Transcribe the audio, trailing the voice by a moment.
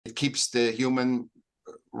keeps the human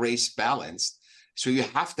race balanced. So you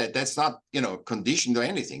have that. That's not, conditioned or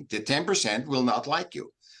anything. The 10% will not like you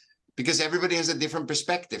because everybody has a different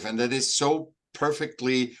perspective, and that is so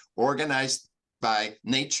perfectly organized by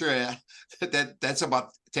nature that's about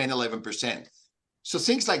 10, 11%. So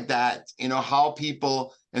things like that, how people,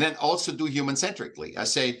 and then also do human centrically. I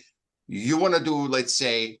say, you want to do, let's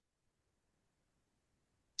say,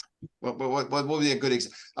 what would be a good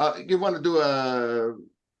example? You want to do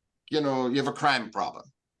you have a crime problem.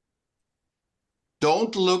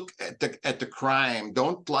 Don't look at the crime.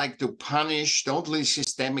 Don't like to punish. Don't live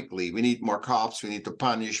systemically. We need more cops. We need to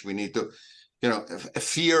punish. We need to,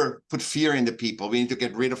 put fear into people. We need to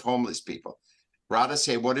get rid of homeless people. Rather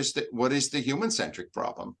say, what is the human-centric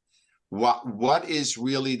problem? What is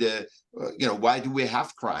really the, why do we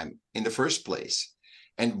have crime in the first place?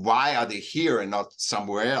 And why are they here and not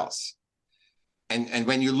somewhere else? And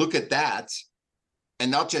when you look at that, and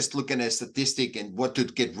not just look at a statistic and what to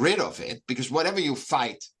get rid of it, because whatever you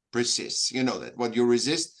fight persists. You know that what you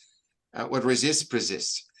resist, what resists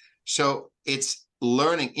persists. So it's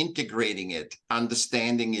learning, integrating it,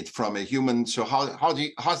 understanding it from a human. So how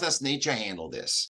does nature handle this?